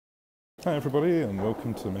Hi everybody, and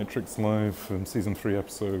welcome to Matrix Live, Season 3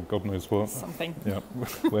 episode God knows what. Something. Yeah,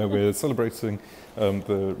 where we're celebrating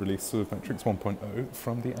the release of Matrix 1.0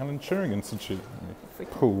 from the Alan Turing Institute. Let me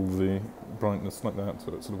pull the brightness like that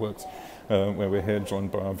so it sort of works. Where we're here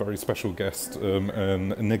joined by our very special guest,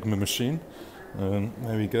 an Enigma machine.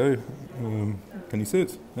 There we go. Can you see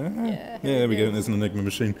it? Yeah, there we go. There's an Enigma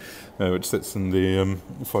machine which sits in the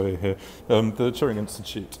foyer here. The Turing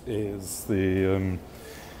Institute is the...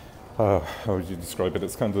 how would you describe it?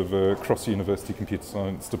 It's kind of a cross-university computer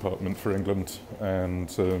science department for England, and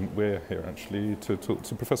we're here actually to talk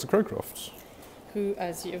to Professor Crowcroft. Who,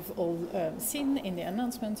 as you've all seen in the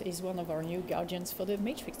announcement, is one of our new guardians for the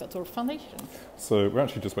Matrix.org Foundation. So we're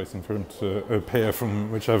actually just waiting for him to appear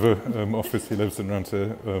from whichever office he lives in around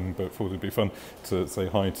here, but thought it'd be fun to say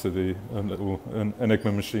hi to the little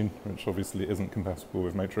Enigma machine, which obviously isn't compatible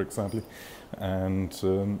with Matrix, sadly. And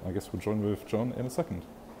I guess we'll join with Jon in a second.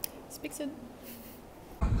 Speak soon.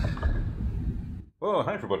 Well,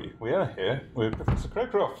 hi everybody. We are here with Professor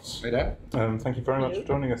Crowcroft. Hey there. Thank you very much for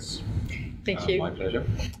joining us. Thank you. My pleasure.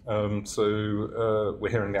 We're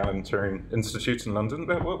here in the Alan Turing Institute in London.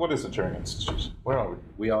 What is the Turing Institute? Where are we?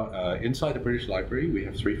 We are inside the British Library. We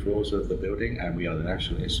have 3 floors of the building, and we are the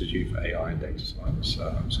National Institute for AI and Data Science.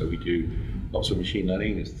 So we do lots of machine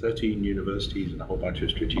learning. There's 13 universities and a whole bunch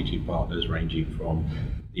of strategic partners ranging from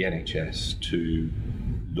the NHS to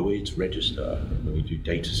Lloyd's Register, where we do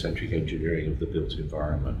data-centric engineering of the built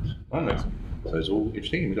environment. So it's all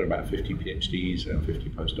interesting. We've got about 50 PhDs and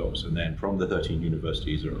 50 postdocs, and then from the 13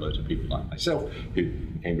 universities, there are loads of people like myself who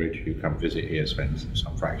in Cambridge who come visit here, spend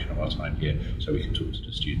some fraction of our time here, so we can talk to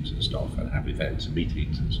the students and staff and have events and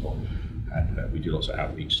meetings and so on. And we do lots of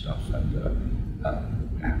outreach stuff, and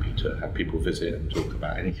we're happy to have people visit and talk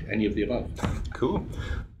about any of the above. Cool.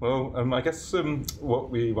 Well, I guess what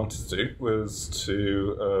we wanted to do was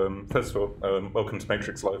to, first of all, welcome to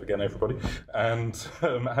Matrix Live again, everybody, and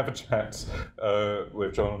have a chat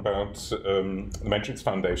with Jon about the Matrix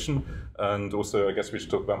Foundation, and also I guess we should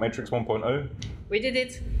talk about Matrix 1.0. We did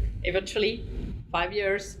it, eventually. 5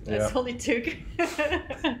 years, that's all it took.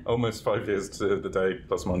 Almost 5 years to the day,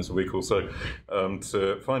 plus or minus a week or so,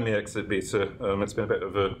 to finally exit beta. It's been a bit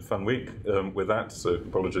of a fun week with that, so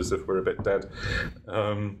apologies if we're a bit dead.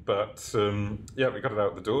 But we got it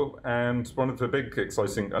out the door, and one of the big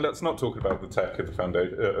exciting, let's not talk about the tech of the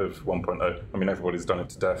foundation of 1.0. I mean, everybody's done it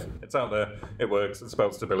to death. It's out there, it works, it's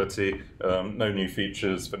about stability, no new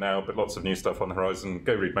features for now, but lots of new stuff on the horizon.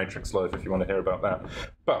 Go read Matrix Live if you want to hear about that.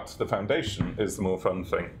 But the foundation is the more fun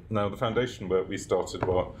thing. Now, the foundation where we started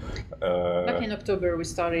back in October we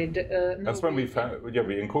started. That's when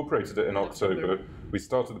we incorporated it in October. We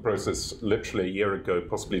started the process literally a year ago,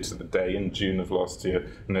 possibly to the day in June of last year,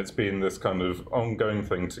 and it's been this kind of ongoing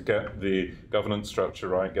thing to get the governance structure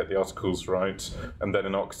right, get the articles right, and then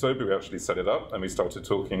in October we actually set it up and we started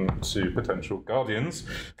talking to potential guardians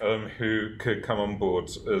who could come on board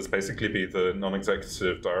as basically be the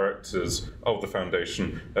non-executive directors of the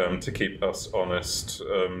foundation to keep us honest,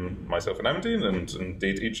 myself and Amandine, and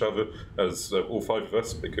indeed each other as all 5 of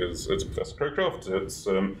us, because it's Professor Crowcroft, it's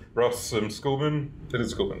Ross Schoolman. It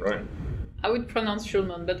is Schoolman, right? I would pronounce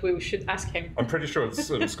Schulman, but we should ask him. I'm pretty sure it's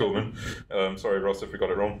Schoolman. Sorry, Ross, if we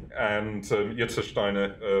got it wrong. And Jutta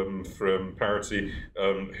Steiner from Parity,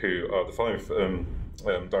 who are the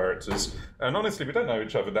 5 directors. And honestly, we don't know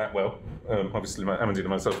each other that well. Obviously, Amandine and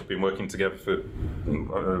myself have been working together for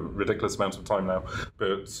a ridiculous amount of time now.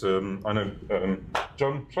 But I know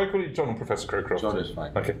Jon. Should I call you Jon or Professor Crowcroft? Jon is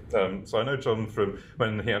fine. Okay. So I know Jon from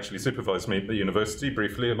when he actually supervised me at the university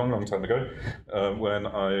briefly, a long, long time ago, when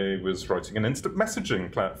I was writing an instant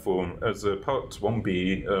messaging platform as a Part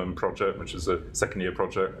 1B project, which is a second-year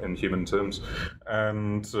project in human terms.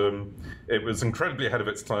 And it was incredibly ahead of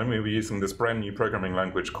its time. We were using this brand new programming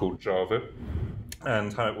language called Java.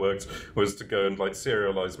 And how it worked was to go and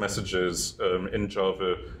serialize messages in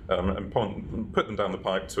Java and put them down the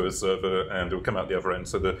pipe to a server, and it would come out the other end.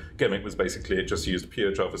 So the gimmick was basically it just used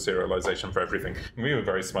pure Java serialization for everything. And we were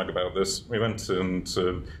very smug about this. We went and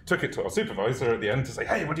took it to our supervisor at the end to say,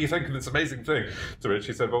 "Hey, what do you think of this amazing thing?" To which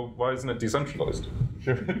he said, "Well, why isn't it decentralized?"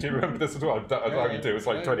 Do you remember this at all? I doubt you do. It was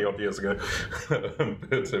 20 odd years ago.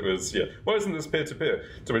 But it was, why isn't this peer-to-peer?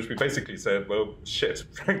 To which we basically said, well, shit,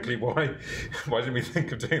 frankly, why didn't we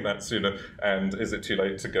think of doing that sooner? And is it too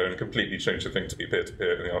late to go and completely change the thing to be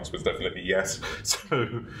peer-to-peer? And the answer was definitely yes.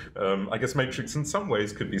 So I guess Matrix in some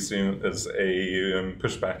ways could be seen as a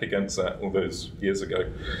pushback against that all those years ago.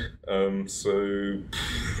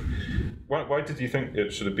 Why did you think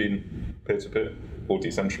it should have been peer-to-peer or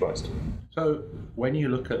decentralized? So when you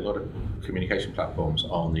look at a lot of communication platforms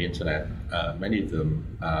on the internet, many of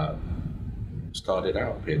them started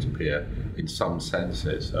out peer-to-peer in some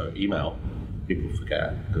senses. So email, people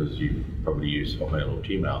forget because you probably use Hotmail or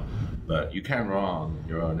Gmail, but you can run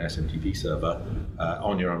your own SMTP server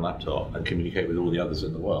on your own laptop and communicate with all the others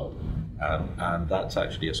in the world. And that's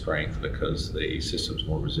actually a strength because the system's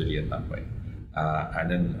more resilient that way. And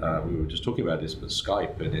then we were just talking about this, but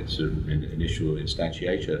Skype and its initial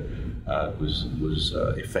instantiation was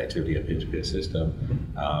effectively a peer-to-peer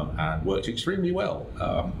system and worked extremely well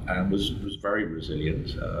and was very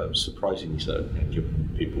resilient, surprisingly so.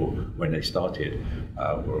 People, when they started,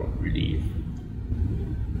 were really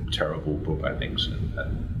terrible broadband links and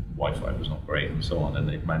Wi-Fi was not great and so on, and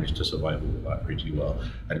they managed to survive all of that pretty well.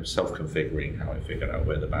 And it was self-configuring how it figured out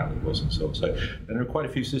where the bandwidth was and so on. So there are quite a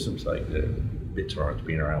few systems like BitTorrent's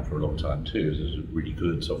been around for a long time too. It's a really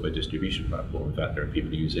good software distribution platform. In fact, there are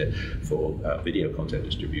people who use it for video content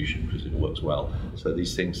distribution because it works well. So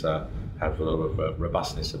these things have a lot of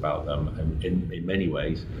robustness about them in many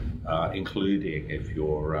ways, including if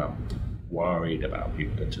you're worried about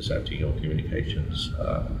people intercepting your communications,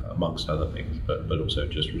 amongst other things, but also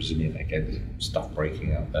just resilient against stuff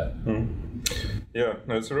breaking out there. Yeah,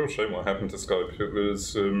 no, it's a real shame what happened to Skype. It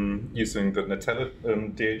was using the Gnutella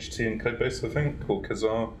DHT codebase, I think, called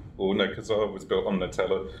Kazaa. Or no, Kazaa was built on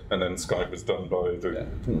Gnutella, and then Skype was done by the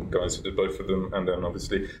guys who did both of them. And then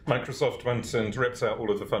obviously Microsoft went and ripped out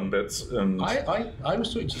all of the fun bits. And I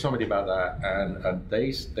was talking to somebody about that, and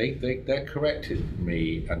they corrected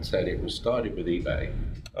me and said it was started with eBay.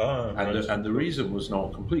 And the reason was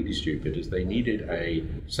not completely stupid, is they needed a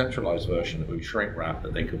centralized version of a shrink wrap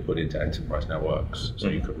that they could put into enterprise networks, so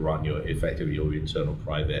you could run effectively your internal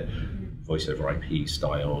private voice over IP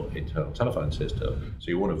style internal telephone system. So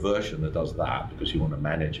you want a version that does that because you want to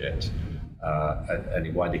manage it.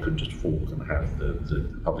 And why they couldn't just fork and have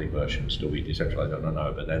the public version still be decentralized, I don't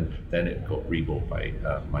know. But then it got rebought by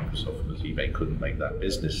Microsoft because eBay couldn't make that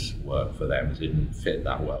business work for them. It didn't fit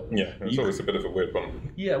that well. Yeah, it's always a bit of a weird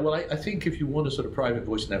one. Yeah, well, I think if you want a sort of private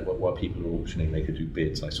voice network while people are auctioning, they could do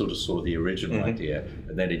bids. I sort of saw the original idea,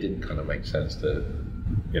 and then it didn't kind of make sense to,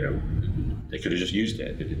 they could have just used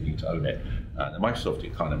it. They didn't need to own it. And Microsoft,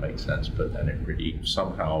 it kind of makes sense, but then it really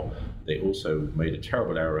somehow they also made a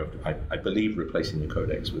terrible error of, I believe, replacing the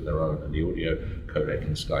codecs with their own, and the audio codec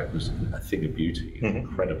in Skype was a thing of beauty,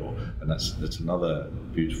 incredible, and that's another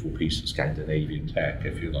beautiful piece of Scandinavian tech,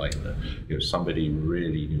 if you like, that somebody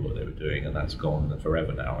really knew what they were doing, and that's gone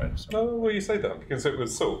forever now. Oh, well, you say that because it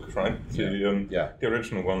was Silk, right? The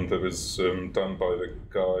original one that was done by the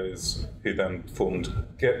guys who then formed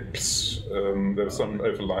GIPS. There was some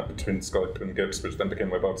overlap between Skype and GIPS, which then became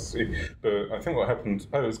WebRTC. But I think what happened,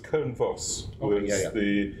 it was Kern Voss was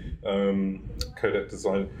the codec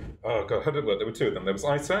design. Oh god, how did it work? There were two of them. There was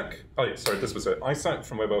ISAC. Oh yeah, sorry, this was it. ISAC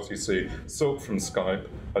from WebRTC, Silk from Skype.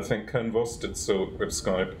 I think Kern Voss did Silk with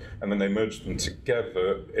Skype, and then they merged them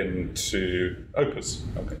together into Opus.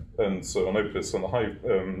 Okay. And so on Opus, on the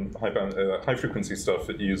high frequency stuff,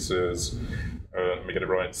 it uses. Let me get it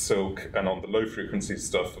right, Silk, and on the low frequency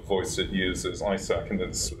stuff for voice it uses ISAC, and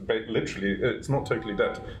it's literally, it's not totally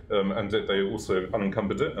dead. And they also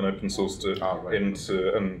unencumbered it and open sourced it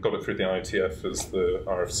into, and got it through the IETF as the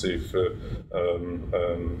RFC for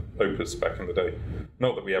Opus back in the day.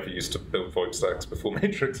 Not that we ever used to build VoIP stacks before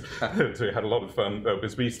Matrix. We had a lot of fun,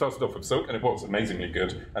 because we started off with Silk and it was amazingly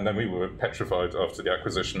good, and then we were petrified after the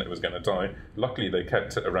acquisition it was going to die. Luckily they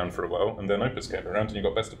kept it around for a while, and then Opus came around and you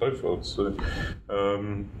got best of both worlds. So,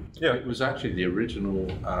 it was actually the original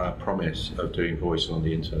promise of doing voice on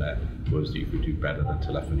the internet was that you could do better than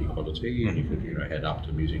telephony quality, and you could head up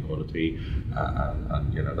to music quality,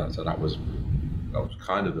 and that was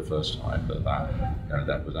kind of the first time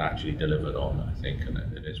that was actually delivered on, I think, and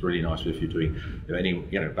it's really nice if you're doing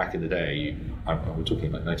back in the day, we're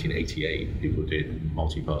talking like 1988, people did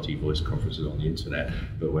multi-party voice conferences on the internet,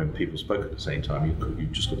 but when people spoke at the same time, you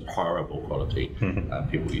just got horrible quality.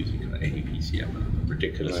 People using kind of ADPCM and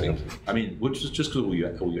ridiculous things. I mean, which was just because all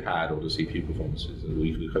you had, all the CPU performances that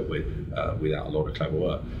we could cope with without a lot of clever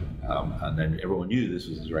work. And then everyone knew this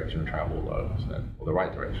was the direction of travel, though, or the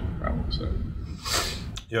right direction of travel.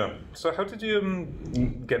 Yeah. So how did you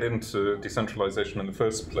get into decentralization in the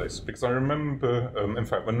first place? Because I remember, in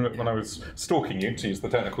fact, when I was stalking you, to use the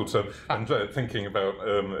technical term, and thinking about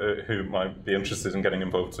who might be interested in getting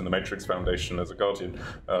involved in the Matrix Foundation as a guardian,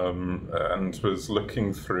 and was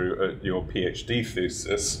looking through your PhD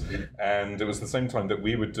thesis, and it was the same time that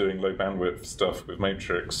we were doing low bandwidth stuff with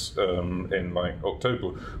Matrix in like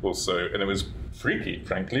October or so, and it was freaky,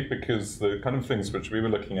 frankly, because the kind of things which we were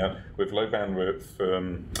looking at with low bandwidth,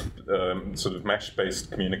 sort of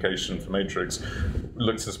mesh-based communication for Matrix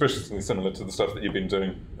looked suspiciously similar to the stuff that you've been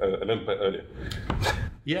doing a little bit earlier.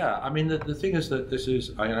 Yeah, I mean, the thing is that this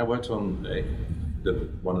is, I worked on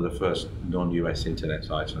one of the first non-US internet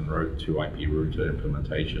sites and wrote 2 IP router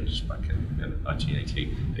implementations back in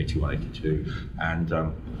 1980, 81, 82, and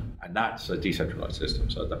that's a decentralized system.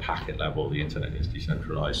 So at the packet level, the internet is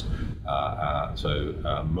decentralized. So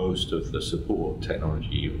most of the support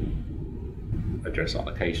technology, address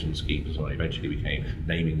allocation schemes, or eventually became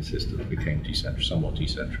naming systems, became somewhat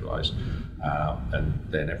decentralized. And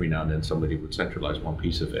then every now and then somebody would centralize one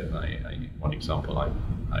piece of it. One example I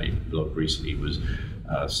blogged recently was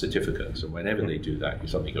certificates, and whenever they do that,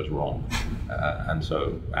 something goes wrong. And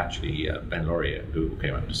so actually Ben Laurier, who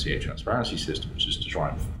came up to see a transparency system, just to try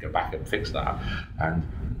and go back and fix that. And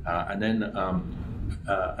then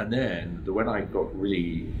when I got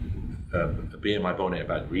really a bee in my bonnet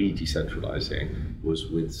about re-decentralizing was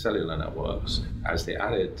with cellular networks. As they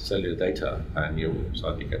added cellular data, and you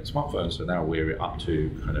started to get smartphones, so now we're up to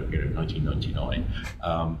kind of 1999.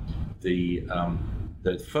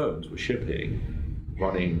 The phones were shipping,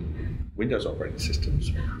 running Windows operating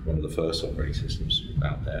systems, one of the first operating systems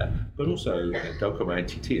out there, but also Docomo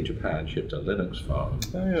NTT in Japan shipped a Linux phone.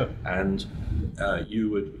 Oh, yeah. And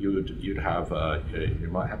you'd have you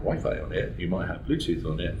might have Wi-Fi on it, you might have Bluetooth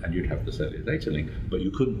on it, and you'd have the cellular data link, but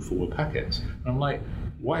you couldn't forward packets. And I'm like,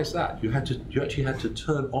 why is that? You actually had to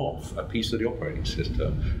turn off a piece of the operating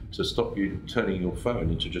system to stop you turning your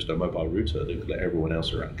phone into just a mobile router that could let everyone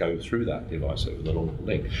else around go through that device over the long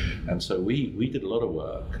link. And so we did a lot of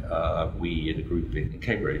work. We in a group in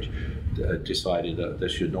Cambridge decided that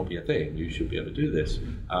this should not be a thing. You should be able to do this.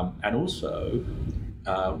 And also,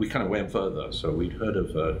 we kind of went further. So we'd heard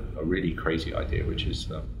of a really crazy idea, which is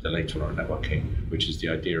delay tolerant networking, which is the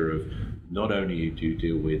idea of not only do you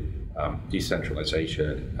deal with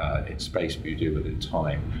decentralization in space, but you deal with it in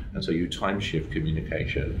time. And so you time shift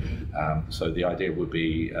communication. So the idea would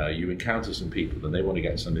be you encounter some people and they want to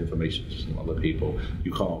get some information from some other people.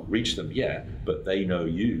 You can't reach them yet, but they know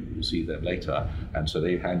you will see them later. And so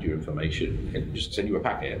they hand you information and just send you a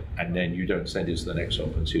packet, and then you don't send it to the next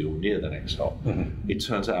stop until you're near the next stop. Mm-hmm. It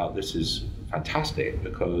turns out this is fantastic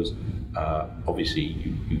because obviously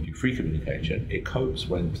you do free communication. It copes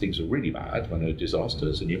when things are really bad, when there are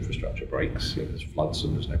disasters and the infrastructure breaks, there's floods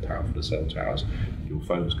and there's no power for the cell towers. Your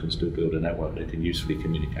phones can still build a network that can usefully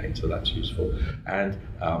communicate, so that's useful. And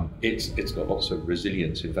it's got lots of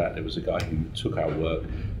resilience. In fact, there was a guy who took our work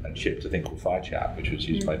and shipped a thing called FireChat, which was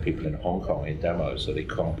used by people in Hong Kong in demos, so they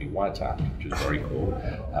can't be wiretapped, which is very cool.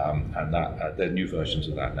 And that there are new versions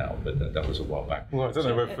of that now, but that was a while back. Well, I don't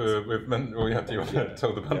know if we've meant, well, you have to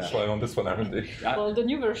tell the punchline on this one, haven't you? Well, the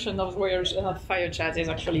new version of where FireChat is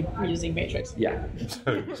actually using Matrix. Yeah.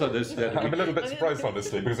 So there's. I'm a little bit surprised,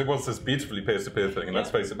 honestly, because it was this beautifully peer-to-peer thing, and let's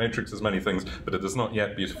face it, Matrix is many things, but it is not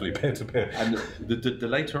yet beautifully peer-to-peer. And the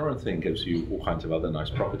later on thing gives you all kinds of other nice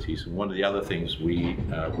properties. And one of the other things we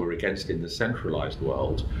were against in the centralized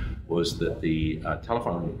world was that the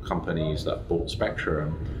telephone companies that bought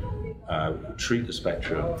Spectrum treat the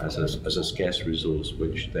spectrum as a scarce resource,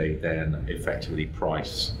 which they then effectively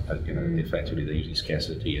price. Effectively they're using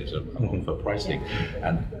scarcity as a model for pricing.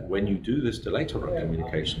 And when you do this delay tolerant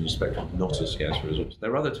communication, the spectrum is not a scarce resource.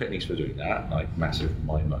 There are other techniques for doing that, like massive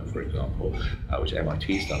MIMO, for example, which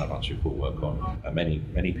MIT's done a bunch of cool work on.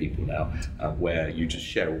 Many people now, where you just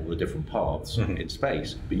share all the different paths in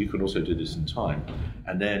space, but you can also do this in time.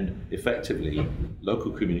 And then effectively,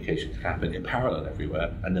 local communication can happen in parallel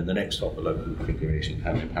everywhere, and then the next stop, the local communication can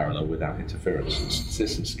happen in parallel without interference.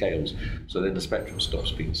 It's in scales. So then the spectrum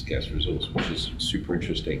stops being a scarce resource, which is super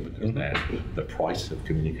interesting because then the price of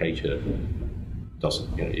communication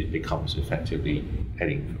doesn't, it becomes effectively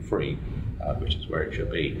heading for free. Which is where it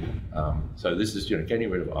should be. So this is, getting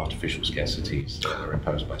rid of artificial scarcities that are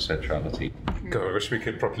imposed by centrality. God, I wish we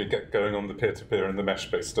could properly get going on the peer-to-peer and the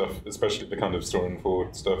mesh-based stuff, especially the kind of store and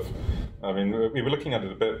forward stuff. I mean, we were looking at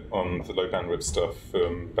it a bit on the low bandwidth stuff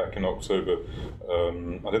back in October.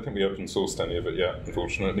 I don't think we open sourced any of it yet,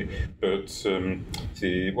 unfortunately. But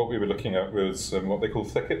what we were looking at was what they call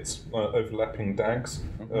thickets, overlapping DAGs,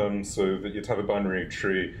 so that you'd have a binary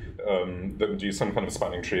tree that would use some kind of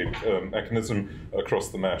spanning tree mechanism across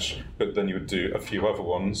the mesh, but then you would do a few other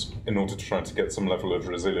ones in order to try to get some level of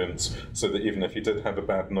resilience, so that even if you did have a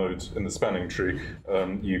bad node in the spanning tree,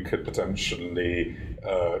 you could potentially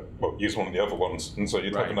use one of the other ones, and so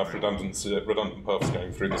you'd have enough redundant paths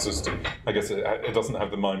going through the system. I guess it doesn't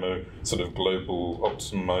have the MIMO sort of global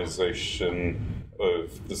optimization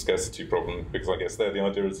of the scarcity problem? Because I guess there the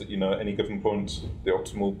idea is that you know at any given point the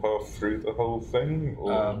optimal path through the whole thing.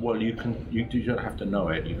 Or? Well, you don't have to know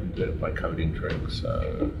it. You can do it by coding tricks.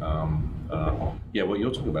 So yeah, what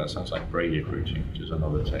you're talking about sounds like Brady routing, which is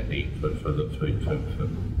another technique for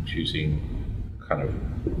choosing kind of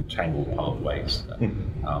tangled pathways.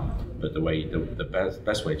 But the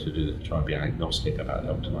best way to do it is to try and be agnostic about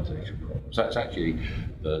the optimization problem. So that's actually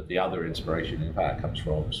the other inspiration, in fact, comes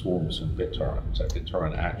from swarms and BitTorrent. So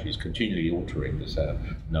BitTorrent actually is continually altering the set of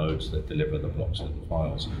nodes that deliver the blocks of the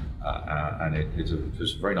files. And it's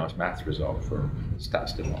a very nice math result from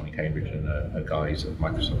stats department in Cambridge and a guys at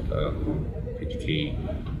Microsoft, PGKey,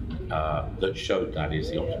 that showed that is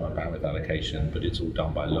the optimal bandwidth allocation, but it's all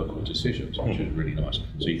done by local decisions, which is really nice.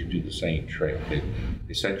 So you can do the same trick.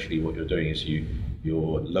 Essentially, what you're doing is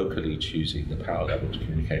you're locally choosing the power level to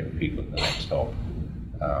communicate with people in the next hop,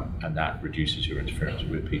 and that reduces your interference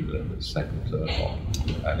with people in the second, third hop.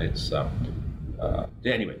 And it's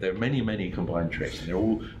anyway, there are many combined tricks, and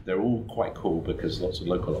they're all quite cool because lots of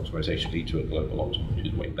local optimization lead to a global optimum, which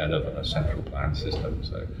is way better than a central plan system.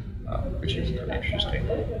 So. Which is really interesting.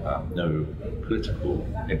 No political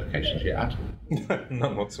implications yet at all.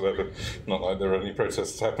 None whatsoever. Not like there are any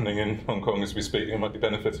protests happening in Hong Kong as we speak. You might be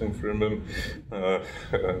benefiting from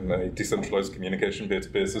a decentralized communication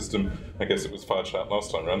peer-to-peer system. I guess it was FireChat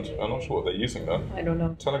last time round. I'm not sure what they're using though. I don't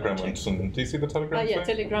know. Telegram went. Do you see the Telegram thing? Yeah,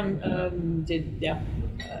 Telegram did, yeah.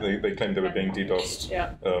 They claimed they were being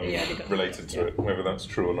DDoSed related to it. Whether that's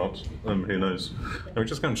true or not, who knows? We're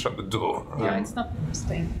just going to shut the door. Yeah, it's not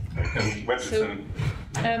staying. So,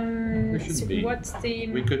 what's the...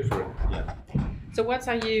 We're good for it, yeah. So what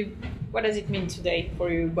does it mean today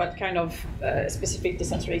for you? What kind of specific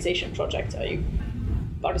decentralization project are you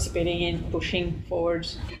participating in, pushing forward?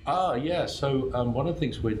 Yeah, so one of the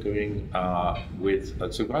things we're doing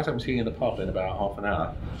so guys I'm seeing in the pub in about half an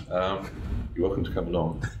hour. You're welcome to come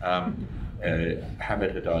along. Hamid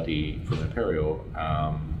Haddadi from Imperial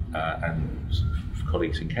and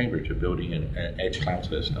colleagues in Cambridge are building an edge cloud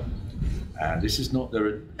system. And this is not,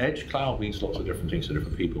 edge cloud means lots of different things to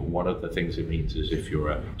different people. One of the things it means is if you're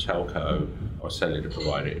a telco or a cellular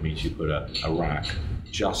provider, it means you put a rack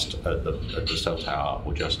just at the cell tower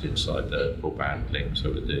or just inside the broadband link,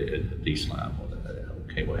 so with the DSLAM or the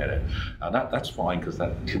cable header. And that's fine because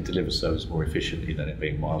that can deliver service more efficiently than it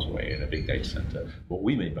being miles away in a big data center. What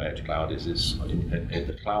we mean by edge cloud is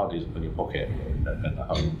the cloud is in your pocket, in the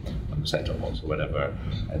home, on the set-top box or whatever,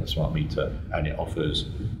 and the smart meter, and it offers.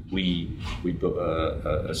 We built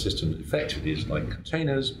a system that effectively is like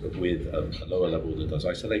containers, but with a lower level that does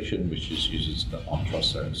isolation, which uses the ARM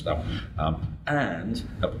trust zone stuff, and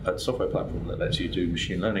a software platform that lets you do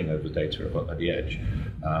machine learning over data at the edge.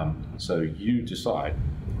 So you decide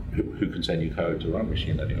who can send you code to run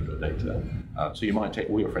machine learning over data. So you might take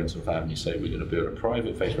all your friends and family and say, we're going to build a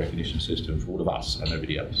private face recognition system for all of us and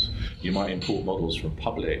nobody else. You might import models from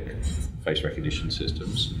public face recognition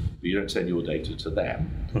systems, but you don't send your data to them.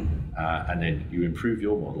 And then you improve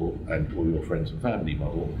your model and all your friends and family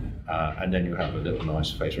model, and then you have a little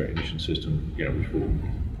nice face recognition system, which will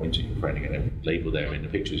point to your friend and label them in the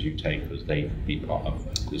pictures you take because they be part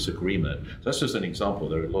of this agreement. So that's just an example.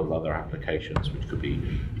 There are a lot of other applications which could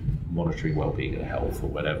be monitoring well-being and health or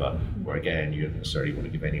whatever, where again you don't necessarily want to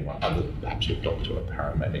give anyone other than perhaps your doctor or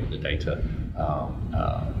paramedic the data.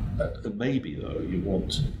 Maybe though you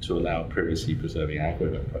want to allow privacy preserving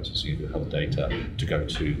algorithm processing of your health data to go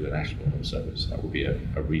to the National Health Service. That would be a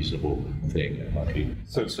reasonable thing. It might be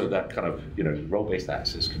so that kind of role-based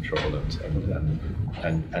access control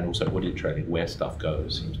and also audit training where stuff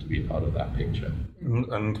goes seems to be a part of that picture.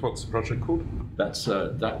 And what's the project called? That's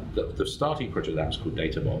the starting project. That's called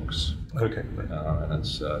DataBox. Okay. And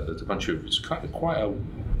there's a bunch of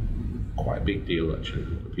quite a big deal actually.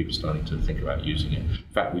 People starting to think about using it.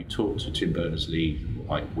 In fact, we talked to Tim Berners-Lee,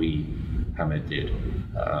 like Hamid did,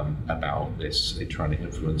 about this, trying to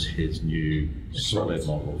influence his new solid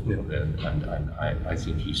model, and I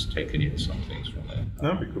think he's taken in some things from it.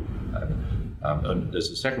 That'd be cool. And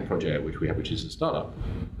there's a second project which we have, which is a startup,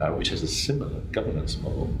 which has a similar governance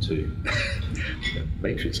model to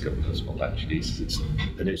matrix governance model. Actually,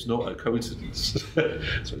 it's not a coincidence.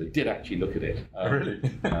 So they did actually look at it. Really?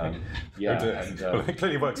 Yeah. Well, it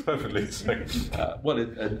clearly works perfectly. So.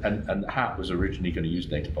 And HAT was originally going to use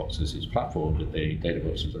DataBox as its platform, but the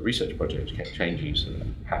DataBox as a research project kept changing. So the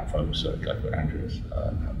HAT folks, a guy called Andreas,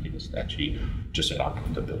 actually just said, "I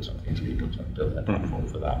have to build something," so he built their platform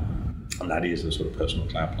for that. And that is a sort of personal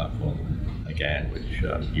cloud platform. again, which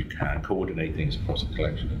you can coordinate things across a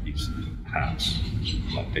collection of these hats,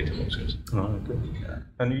 like data boxes. Oh, okay. Yeah.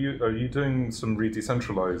 And are you doing some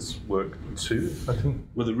re-decentralized work too, I think?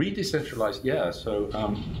 Well, the re-decentralized, yeah. So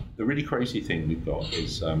the really crazy thing we've got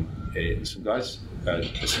is some guys,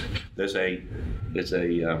 there's a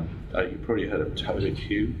you've probably heard of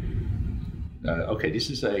TodaQ. Okay, this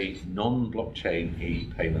is a non-blockchain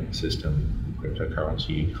e-payment system,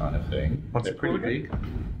 cryptocurrency kind of thing. What's They're it pretty called big.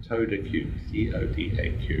 TodaQ,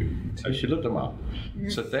 TODAQ. I should look them up.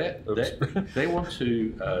 So they want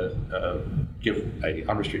to give an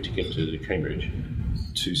unrestricted gift to Cambridge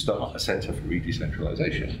to start a centre for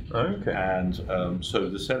re-decentralisation. Okay. And so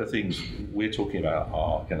the set of things we're talking about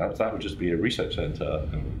are, that would just be a research centre,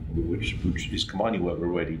 which is combining what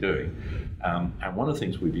we're already doing. And one of the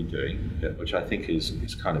things we've been doing, which I think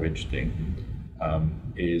is kind of interesting,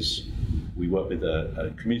 is we work with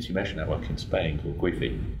a community mesh network in Spain called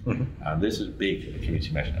Guifi. Mm-hmm. And this is a big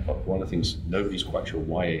community mesh network. One of the things nobody's quite sure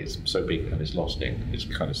why it's so big and is lost in. It's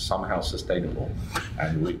kind of somehow sustainable.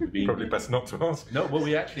 And we've been probably best not to ask. No, well,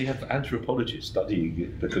 we actually have anthropologists studying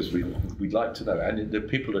it because we'd like to know. And the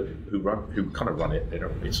people who kind of run it,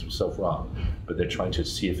 it's self-run, but they're trying to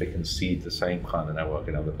see if they can seed the same kind of network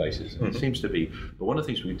in other places. And it seems to be. But one of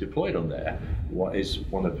the things we've deployed on there, one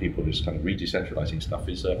of the people who's kind of re-decentralizing stuff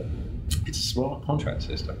is it's a smart contract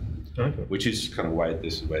system. Okay. Which is kind of where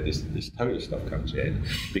this Toda stuff comes in,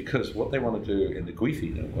 because what they want to do in the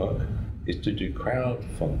Guifi network is to do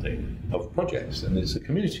crowdfunding of projects, and it's a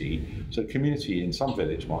community. So a community in some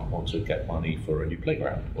village might want to get money for a new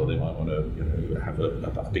playground, or they might want to have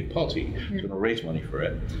a big party, so want to raise money for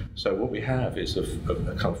it. So what we have is a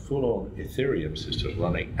kind of full-on Ethereum system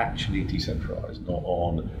running actually decentralized, not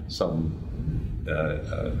on some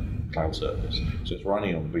cloud service. So it's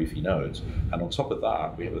running on Guifi nodes, and on top of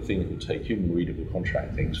that, we have a thing that will take human readable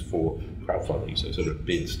contract things for crowdfunding. So sort of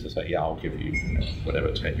bids to say, yeah, I'll give you,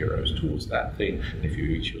 whatever, 10 euros towards that thing. And if you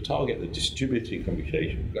reach your target, the distributed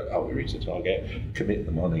computation will go, oh, we reached the target, commit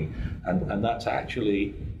the money. And that's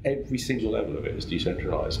actually every single level of it is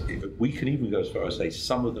decentralized. We can even go as far as say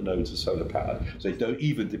some of the nodes are solar powered, so they don't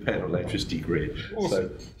even depend on electricity grid.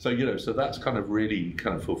 Awesome. So that's kind of really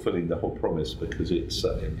kind of fulfilling the whole promise, because it's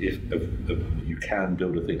if you can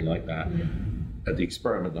build a thing like that. Yeah. The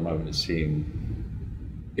experiment at the moment is seeing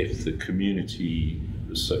if the community,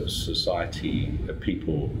 the society,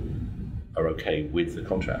 people are okay with the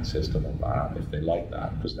contract system on that, if they like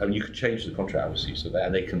that, because you can change the contract obviously, so that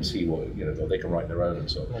they can see what they can write their own and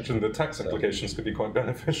so on. Imagine the tax implications could be quite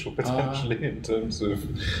beneficial potentially in terms of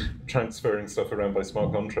transferring stuff around by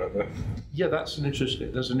smart contract. Yeah, that's the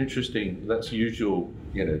usual,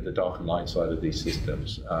 the dark and light side of these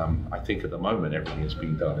systems. I think at the moment everything that's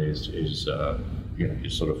being done is it's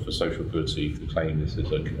sort of for social good, so you can claim this as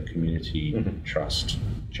a community trust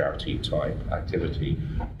charity type activity.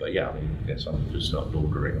 But yeah, something to start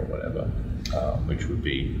laundering or whatever, which would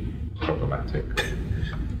be problematic.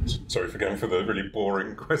 Sorry for going for the really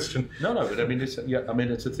boring question. No, but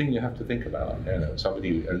it's a thing you have to think about.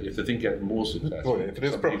 Somebody, if the thing gets more successful, well, if it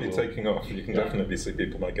is properly taking off, you can definitely see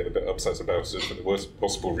people might get a bit upset about it for the worst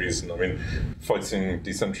possible reason. I mean, fighting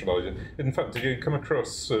decentralized. In fact, did you come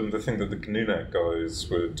across the thing that the GNU-net guys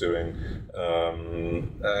were doing?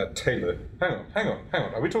 Taylor. Hang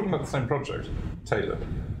on. Are we talking about the same project? Taylor.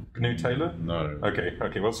 GNU Taylor? No.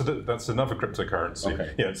 Okay. Well, so that's another cryptocurrency.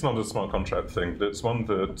 Okay. Yeah, it's not a smart contract thing, but it's one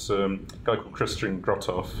that a guy called Christian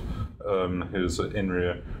Grotov, who's at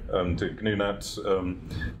INRIA, GNU-net,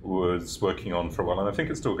 was working on for a while, and I think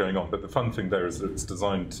it's still going on. But the fun thing there is that it's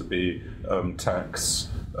designed to be tax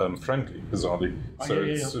friendly, bizarrely. So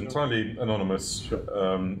it's entirely anonymous,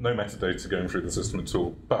 no metadata going through the system at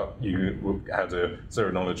all, but you had a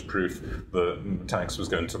zero knowledge proof that the tax was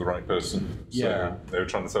going to the right person. So they were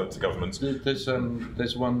trying to sell it to governments. There's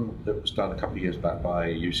one that was done a couple of years back by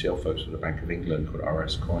UCL folks at the Bank of England called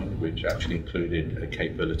RS Coin, which actually included a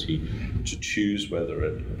capability to choose whether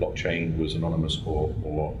a blockchain was anonymous or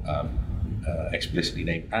explicitly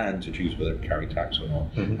named, and to choose whether it carried tax or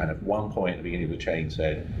not. Mm-hmm. And at one point at the beginning of the chain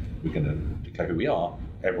said, we're going to declare who we are.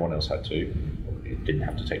 Everyone else had to. It didn't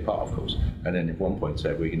have to take part, of course. And then at one point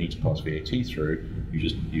said, well, you need to pass VAT through. You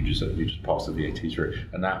just pass the VAT through.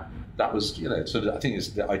 And that was, so I think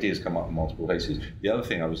the ideas come up in multiple places. The other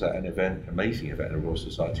thing, I was at an amazing event at the Royal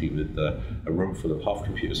Society with a room full of half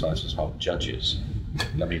computer scientists, half judges.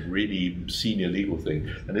 I mean, really senior legal thing,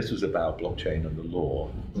 and this was about blockchain and the law.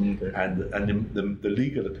 Okay. And the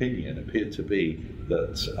legal opinion appeared to be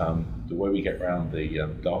that the way we get around the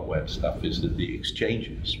dark web stuff is that the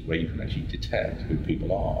exchanges, where you can actually detect who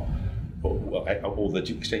people are, or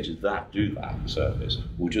the exchanges that do that service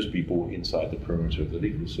will just be brought inside the perimeter of the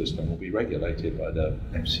legal system, will be regulated by the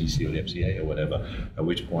FCC or the FCA or whatever, at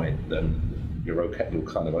which point then you're okay, you're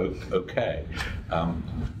kind of okay.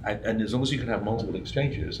 And as long as you can have multiple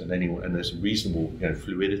exchanges and there's reasonable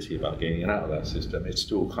fluidity about getting in and out of that system, it's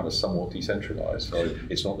still kind of somewhat decentralized. So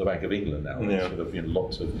it's not the Bank of England now. Yeah. Sort of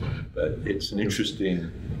lots of, but it's an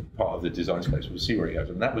interesting part of the design space. We'll see where it goes.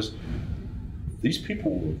 And that was. These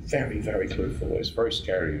people were very, very clueful. It's very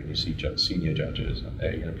scary when you see senior judges,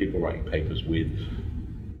 people writing papers with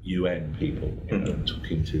UN people,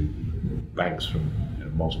 talking to banks from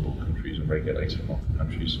multiple countries and regulators from multiple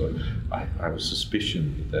countries. So I have a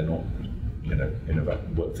suspicion that they're not,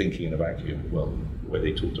 thinking in a vacuum. Well, where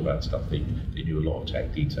they talked about stuff, they knew a lot of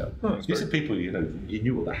tech detail. These are people, you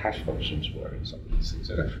knew what the hash functions were in some of these things.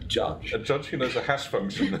 A judge who knows a hash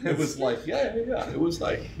function. It was like, yeah. It was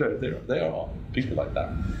like, no, there are people like that.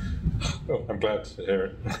 Well, I'm glad to hear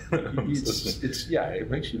it. It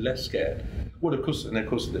makes you less scared. Well, of course,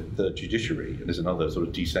 the judiciary, and there's another sort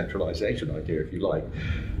of decentralization idea, if you like.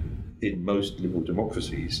 In most liberal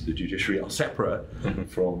democracies, the judiciary are separate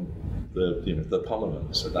from the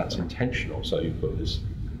parliament, so that's intentional. So you've got this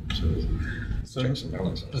sort of checks and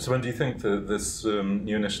balances. So when do you think that this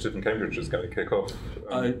new initiative in Cambridge is going to kick off?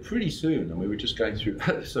 Pretty soon, and we were just going through.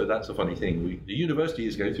 So that's a funny thing. The university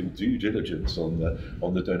is going through due diligence on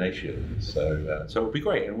the donation. So it'll be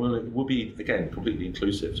great, and we'll be again completely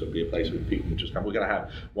inclusive. So it'll be a place where people can just come. We're going to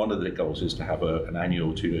have one of the goals is to have an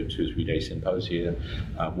annual 2 or 3 day symposium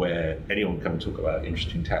where anyone can come and talk about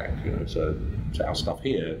interesting tech. So our stuff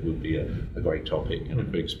here would be a great topic,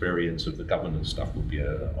 and the experience of the governance stuff would be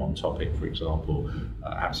on topic, for example.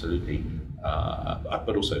 Absolutely.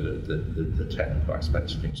 But also the technical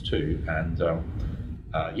aspects of things too, and so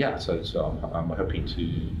I'm hoping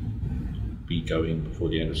to be going before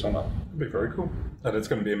the end of summer. It'll be very cool. And it's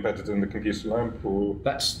going to be embedded in the computer lab, or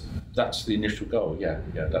that's the initial goal. Yeah.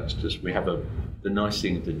 That's just we have the nice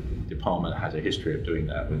thing. The department has a history of doing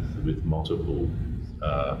that with multiple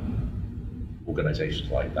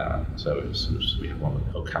organisations like that. So we have one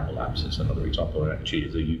with Camel Labs. It's another example. Actually,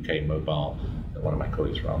 it's a UK mobile that one of my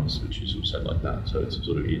colleagues runs, which is also like that. So it's a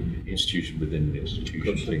sort of institution within the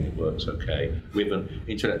institution thing that works okay. We have an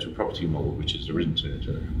intellectual property model, which is arisen to an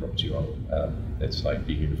intellectual property model. It's like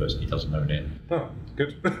the university doesn't own it. Oh,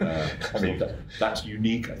 good. That's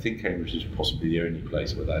unique. I think Cambridge is possibly the only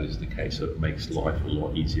place where that is the case. So it makes life a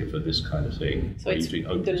lot easier for this kind of thing. So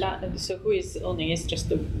so who is owning? It's just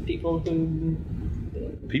the people who.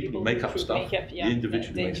 People make up stuff. The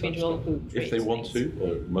individual who if they want to.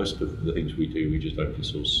 Or most of the things we do, we just open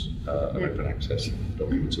source and open access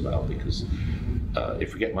documents about, because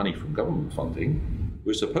if we get money from government funding,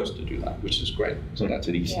 we're supposed to do that, which is great. So that's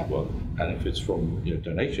an easy one. And if it's from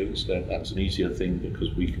donations, then that's an easier thing,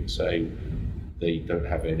 because we can say they don't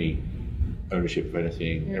have any ownership of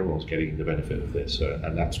anything. Everyone's getting the benefit of this,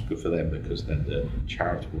 and that's good for them, because then the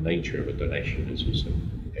charitable nature of a donation is also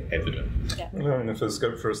evident. Well, and if there's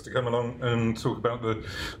scope for us to come along and talk about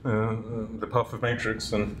the path of Matrix,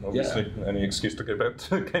 then obviously any excuse to go back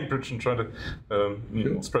to Cambridge and try to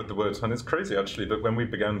spread the word. And it's crazy actually that when we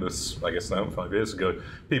began this, I guess now 5 years ago,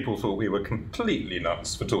 people thought we were completely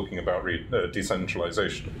nuts for talking about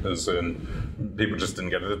decentralization, as in people just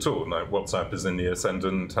didn't get it at all. Like WhatsApp is in the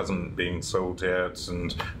ascendant, hasn't been sold yet,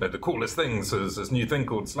 and the coolest things is this new thing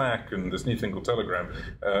called Slack and this new thing called Telegram,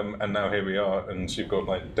 and now here we are, and you've got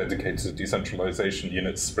like dedicated decentralization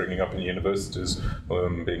units springing up in universities,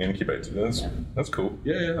 being incubated. That's cool.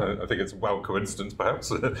 I think it's a wild coincidence,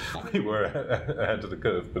 perhaps. We were ahead of the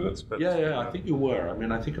curve, but that's I think you were. I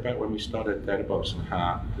mean, I think about when we started Databox and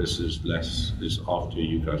Hat. This is after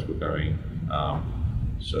you guys were going.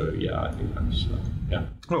 So I think that's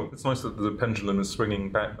Well, it's nice that the pendulum is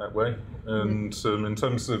swinging back that way. And in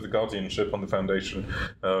terms of the guardianship on the foundation,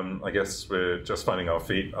 I guess we're just finding our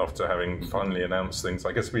feet after having finally announced things.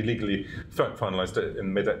 I guess we legally finalised it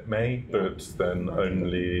in mid-May, but then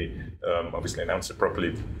only obviously announced it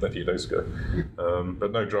properly a few days ago.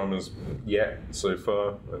 But no dramas yet so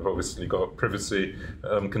far. We've obviously got privacy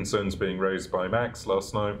concerns being raised by Max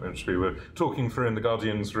last night, which we were talking through in the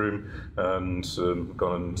Guardian's room, and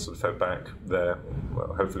gone and sort of fed back there,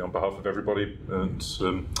 well, hopefully on behalf of everybody. And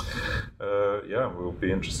yeah, we'll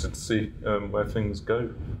be interested to see where things go.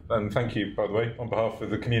 And thank you, by the way, on behalf of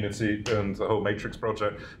the community and the whole Matrix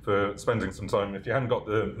project for spending some time. If you haven't got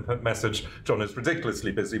the message, Jon is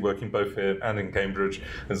ridiculously busy working both here and in Cambridge,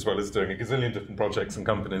 as well as doing a gazillion different projects and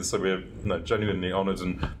companies. So we're genuinely honoured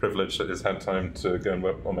and privileged that he's had time to go and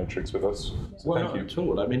work on Matrix with us. So well, thank you. not at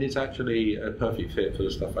all. I mean, it's actually a perfect fit for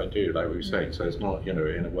the stuff I do, like we were saying. So it's not, in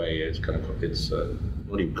a way, it's kind of, it's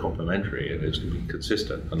not even complementary, and it's going to be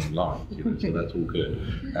consistent and aligned. So that's all good.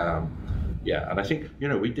 Yeah, and I think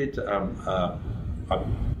we did.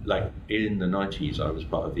 Like in the 90s, I was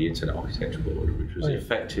part of the Internet Architecture Board, which was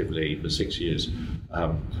effectively for 6 years.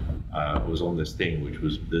 I was on this thing, which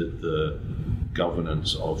was the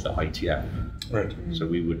governance of the ITF. Right. So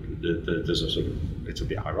we would. There's a sort of. It's a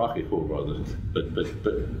bit hierarchical, rather, but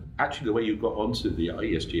actually the way you got onto the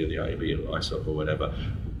IESG or the IAB or ISOP or whatever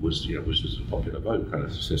was just a popular vote kind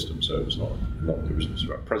of system. So it was not there was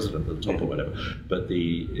a president at the top or whatever. But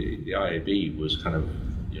the IAB was kind of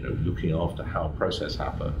looking after how process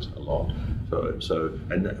happens a lot. So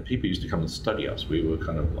and people used to come and study us. We were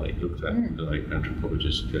kind of like looked at like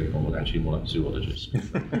anthropologists going, oh, actually more like zoologists.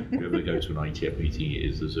 If you ever go to an ITF meeting, it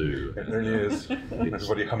is the zoo. It really is.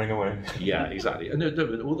 Everybody humming away. Yeah, exactly. And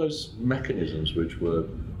all those mechanisms which were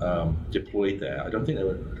deployed there, I don't think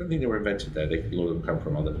they were invented there. A lot of them come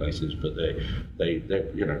from other places, but they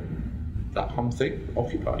that hum thing,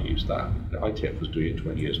 Occupy used that. The ITF was doing it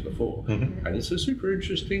 20 years before. And it's a super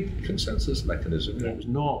interesting consensus mechanism. It was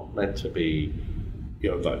not meant to be,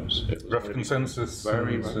 votes. It was Rough consensus.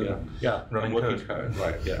 Very much, running working code.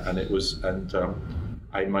 Right, yeah. And it was, and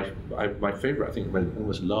my favourite, I think, when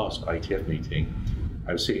almost last ITF meeting,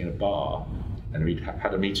 I was sitting in a bar, and we'd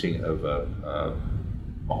had a meeting of a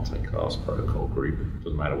multi-class protocol group,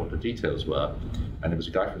 doesn't matter what the details were, and there was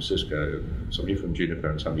a guy from Cisco, somebody from Juniper,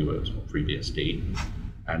 and somebody worked on FreeBSD,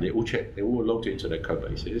 and they all logged into their code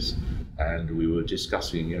bases, and we were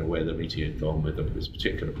discussing where the meeting had gone with this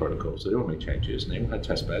particular protocol. So they all made changes, and they all had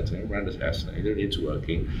test beds, and they all ran the tests, and they did it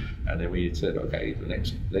working, and then we said, okay, the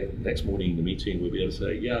next morning in the meeting we'll be able to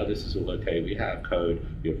say, yeah, this is all okay, we have code,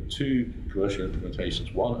 we have 2 commercial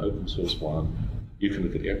implementations, 1 open source one. You can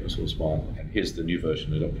look at the open source one, and here's the new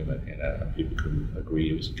version of the document. And people can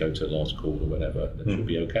agree, it was go to last call or whatever, and it'll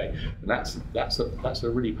be okay. And that's a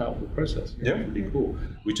really powerful process. Yeah, really cool.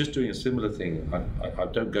 We're just doing a similar thing. I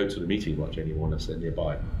don't go to the meeting much anymore unless they're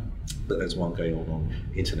nearby. But there's one going on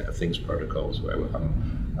Internet of Things protocols, where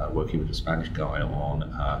I'm working with a Spanish guy on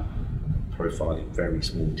profiling very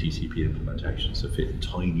small TCP implementations that fit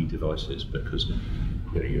tiny devices, because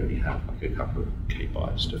you only have like a couple of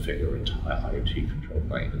kbytes to fit your entire IoT control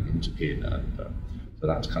plane in, and so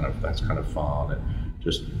that's kind of fun, and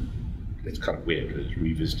just it's kind of weird because it's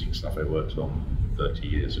revisiting stuff I worked on 30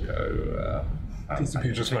 years ago.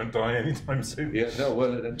 TCP just won't die anytime soon. Yeah, no,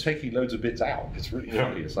 well, and taking loads of bits out, it's really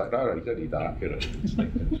funny. It's like, no, you don't need that. It's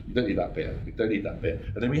like, you don't need that bit. You don't need that bit.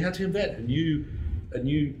 And then we had to invent a new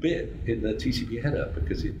bit in the TCP header,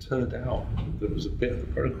 because it turned out there was a bit of the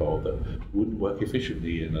protocol that wouldn't work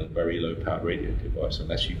efficiently in a very low powered radio device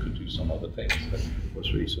unless you could do some other things.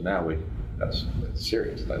 So now that's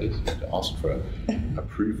serious. That is to ask for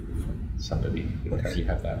approval from somebody. Can you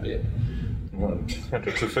have that bit? Well,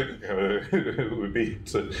 to think how it would be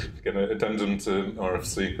to get an addendum to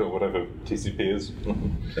RFC or whatever TCP is.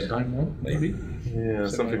 791, maybe? Yeah,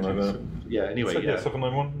 something like that. Yeah, anyway, yeah.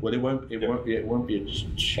 791? Well, it won't be a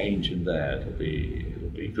change in there. It'll be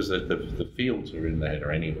because the fields are in the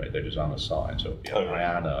header anyway. They're just unassigned. So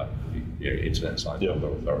IANA, Internet Assigned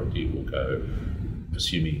Number Authority, will go,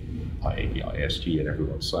 assuming IAB, ISG, and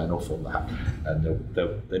everyone sign off on that, and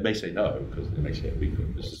they may say no, because they may say maybe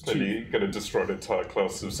going to destroy an entire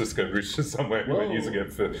class of Cisco routers somewhere and we're using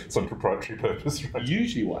it for some proprietary purpose. Right?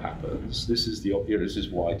 Usually, what happens, this is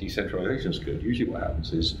why decentralization is good. Usually, what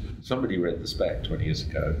happens is somebody read the spec 20 years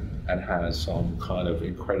ago and has some kind of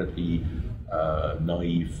incredibly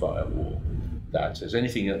naive firewall that says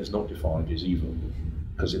anything that is not defined is evil,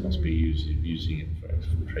 because it must be using it for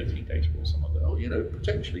filtrating data or some other.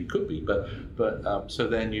 Potentially could be, but so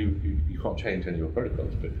then you can't change any of your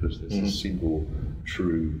protocols, because there's a single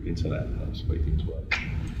true internet. That's the way things work.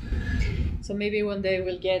 So maybe one day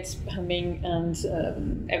we'll get humming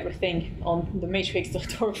and everything on the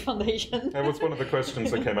Matrix.org Foundation. That was one of the questions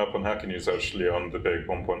that came up on Hacker News actually on the big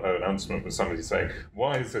 1.0 announcement, was somebody saying,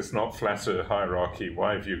 why is this not flatter hierarchy?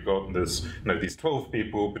 Why have you got this, these 12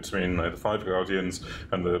 people between the 5 Guardians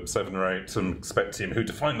and the 7 or 8 spec team who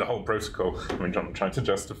define the whole protocol? I mean, I'm trying to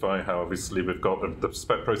justify how obviously we've got the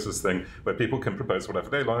spec process thing where people can propose whatever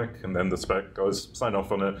they like, and then the spec guys sign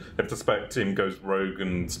off on it. If the spec team goes rogue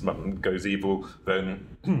and goes evil, then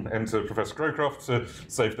enter Professor Crowcroft to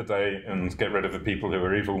save the day and get rid of the people who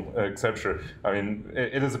are evil, etc. I mean,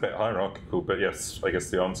 it is a bit hierarchical, but yes, I guess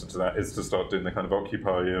the answer to that is to start doing the kind of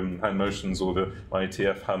Occupy hand motions or the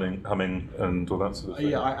IETF humming and all that sort of thing.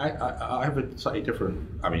 Yeah, I have a slightly different.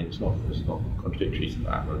 I mean, it's not contradictory to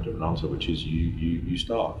that, or a different answer, which is you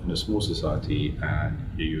start in a small society and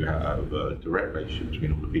you have a direct relationship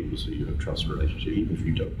between all the people, so you have trust relationship. Even if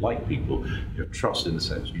you don't like people, you have trust in the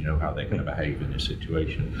sense you know how they're going to behave in this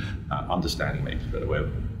situation. Understanding makes a better way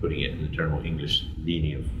of putting it in the general English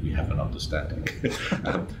meaning of we have an understanding.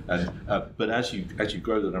 But as you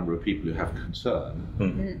grow the number of people who have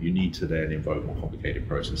concern, you need to then invoke more complicated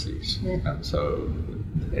processes, and so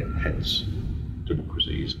hence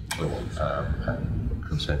democracies and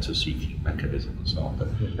consensus-seeking mechanism and so on.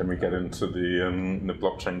 Then we get into the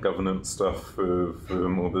blockchain governance stuff of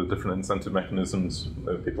all the different incentive mechanisms,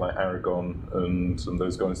 people like Aragon and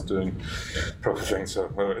those guys doing proper things.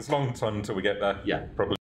 So it's a long time until we get there. Yeah,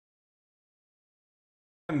 probably.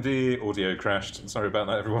 And the audio crashed. Sorry about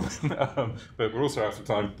that, everyone. But we're also out of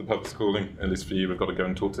time. The pub's calling, at least for you. We've got to go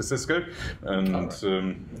and talk to Cisco and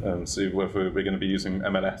see whether we're going to be using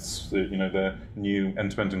MLS, their new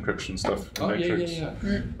end-to-end encryption stuff in Matrix. Yeah.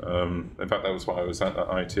 In fact, that was why I was at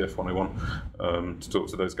IETF 101 to talk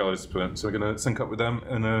to those guys. So we're going to sync up with them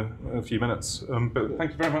in a few minutes. But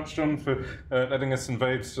thank you very much, Jon, for letting us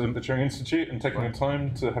invade the Turing Institute and taking the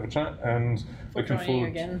time to have a chat. And looking forward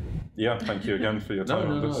again. Yeah, thank you again for your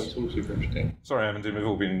time. No, it's all super interesting. Sorry, Amandine, we've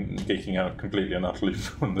all been geeking out completely and utterly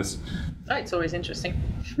on this. Oh, it's always interesting.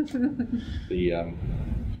 So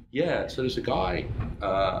there's a guy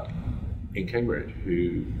in Cambridge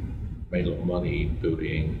who made a lot of money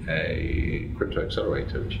building a crypto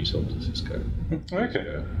accelerator, which he sold to Cisco. Okay.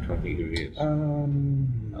 I'm trying to think who he is.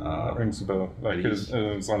 That rings a bell. Like his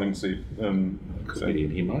Silencey.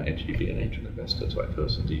 He might actually be an angel investor type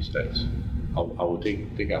person these days. I will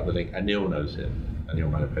dig out the link. And Neil knows him. And Neil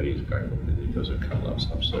Manapelli is going on with it. He does a couple of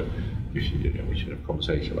stuff. So if you do, we should have a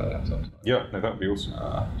conversation about that sometime. Yeah, no, that would be awesome.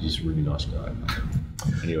 He's a really nice guy.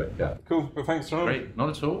 Anyway, yeah. Cool. Well, thanks, Jon. Great. Not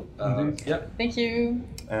at all. Thank you.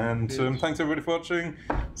 And thanks everybody for watching.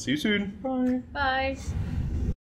 See you soon. Bye. Bye.